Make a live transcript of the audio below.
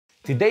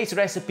Today's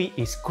recipe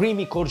is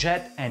creamy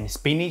courgette and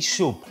spinach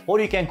soup, or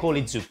you can call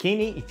it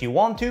zucchini if you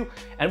want to.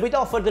 And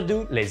without further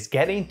ado, let's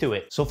get into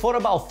it. So for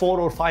about 4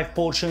 or 5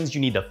 portions,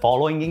 you need the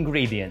following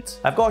ingredients.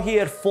 I've got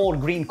here 4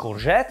 green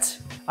courgettes.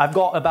 I've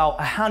got about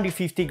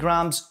 150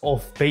 grams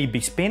of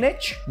baby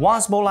spinach,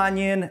 1 small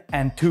onion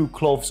and 2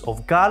 cloves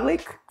of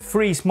garlic,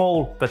 3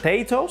 small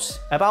potatoes,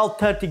 about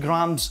 30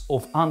 grams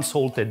of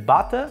unsalted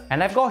butter,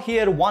 and I've got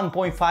here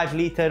 1.5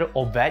 liter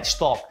of veg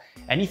stock.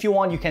 And if you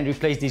want, you can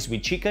replace this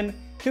with chicken.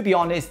 To be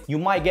honest, you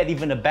might get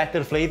even a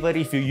better flavor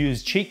if you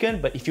use chicken,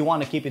 but if you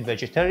want to keep it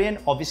vegetarian,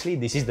 obviously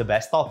this is the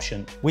best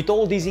option. With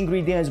all these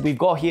ingredients, we've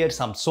got here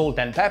some salt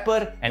and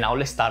pepper, and now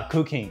let's start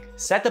cooking.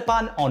 Set a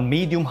pan on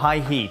medium-high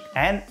heat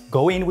and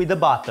go in with the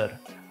butter.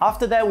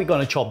 After that, we're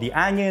gonna chop the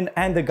onion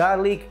and the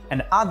garlic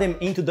and add them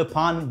into the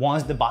pan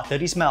once the butter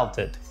is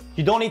melted.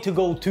 You don't need to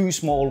go too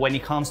small when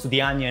it comes to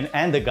the onion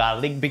and the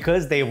garlic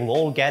because they will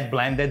all get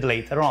blended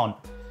later on.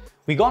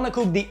 We're gonna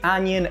cook the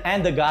onion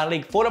and the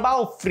garlic for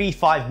about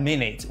 3-5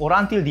 minutes or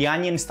until the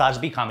onion starts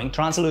becoming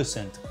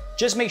translucent.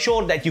 Just make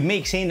sure that you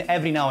mix in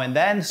every now and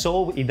then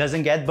so it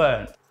doesn't get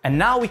burned. And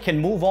now we can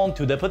move on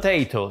to the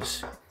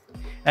potatoes.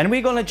 And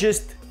we're gonna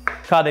just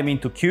cut them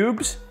into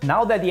cubes.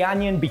 Now that the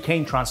onion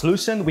became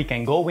translucent, we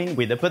can go in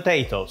with the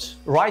potatoes.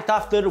 Right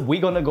after,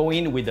 we're gonna go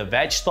in with the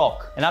veg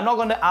stock. And I'm not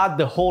gonna add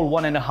the whole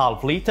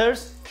 1.5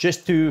 liters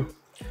just to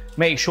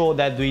make sure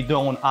that we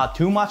don't add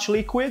too much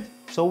liquid.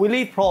 So we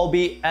leave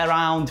probably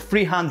around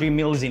 300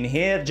 ml in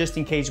here just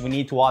in case we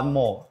need to add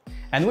more.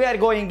 And we are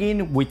going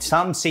in with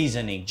some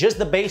seasoning, just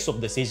the base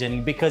of the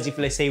seasoning, because if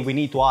let's say we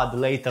need to add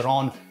later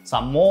on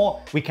some more,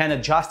 we can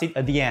adjust it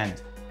at the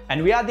end.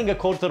 And we're adding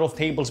 1/4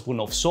 tablespoon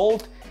of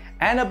salt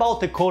and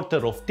about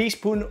 1/4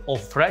 teaspoon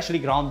of freshly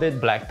grounded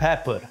black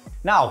pepper.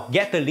 Now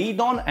get the lid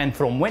on, and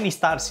from when it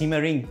starts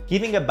simmering,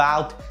 giving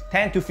about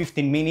 10 to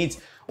 15 minutes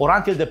or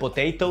until the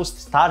potatoes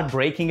start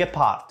breaking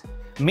apart.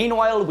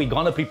 Meanwhile, we're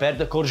gonna prepare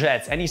the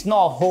courgettes, and it's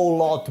not a whole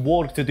lot of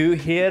work to do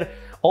here.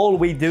 All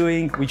we're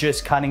doing, we're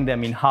just cutting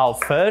them in half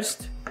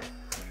first.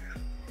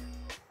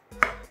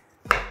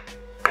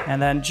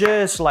 And then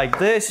just like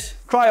this.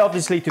 Try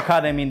obviously to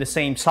cut them in the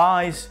same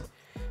size,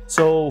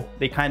 so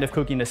they kind of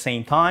cook in the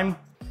same time.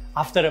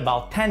 After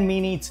about 10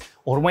 minutes,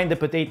 or when the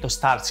potato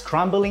starts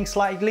crumbling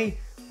slightly,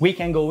 we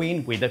can go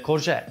in with the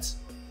courgettes.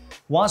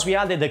 Once we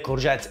added the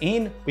courgettes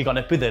in, we're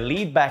gonna put the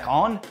lid back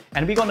on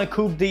and we're gonna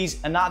cook these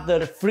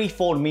another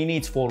 3-4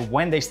 minutes for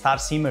when they start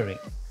simmering.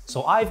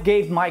 So I've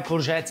gave my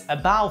courgettes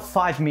about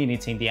 5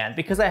 minutes in the end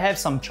because I have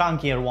some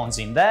chunkier ones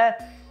in there.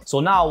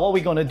 So now what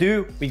we're gonna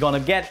do, we're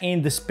gonna get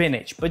in the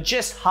spinach, but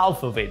just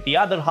half of it. The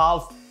other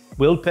half,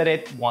 we'll put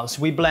it once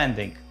we're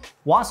blending.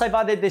 Once I've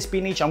added the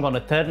spinach, I'm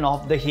gonna turn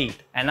off the heat.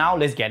 And now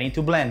let's get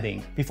into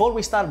blending. Before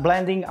we start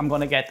blending, I'm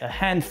gonna get a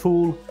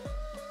handful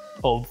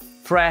of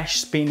fresh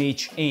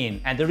spinach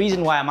in, and the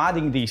reason why I'm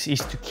adding this is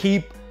to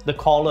keep the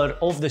color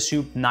of the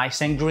soup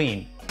nice and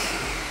green.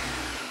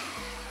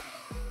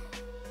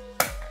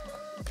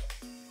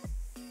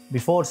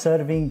 Before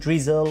serving,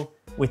 drizzle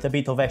with a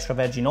bit of extra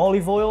virgin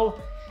olive oil.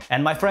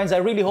 And my friends, I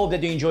really hope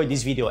that you enjoyed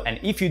this video, and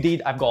if you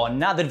did, I've got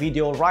another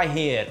video right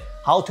here,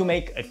 how to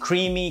make a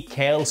creamy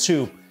kale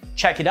soup.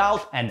 Check it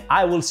out, and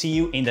I will see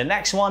you in the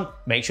next one.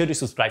 Make sure to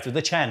subscribe to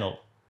the channel.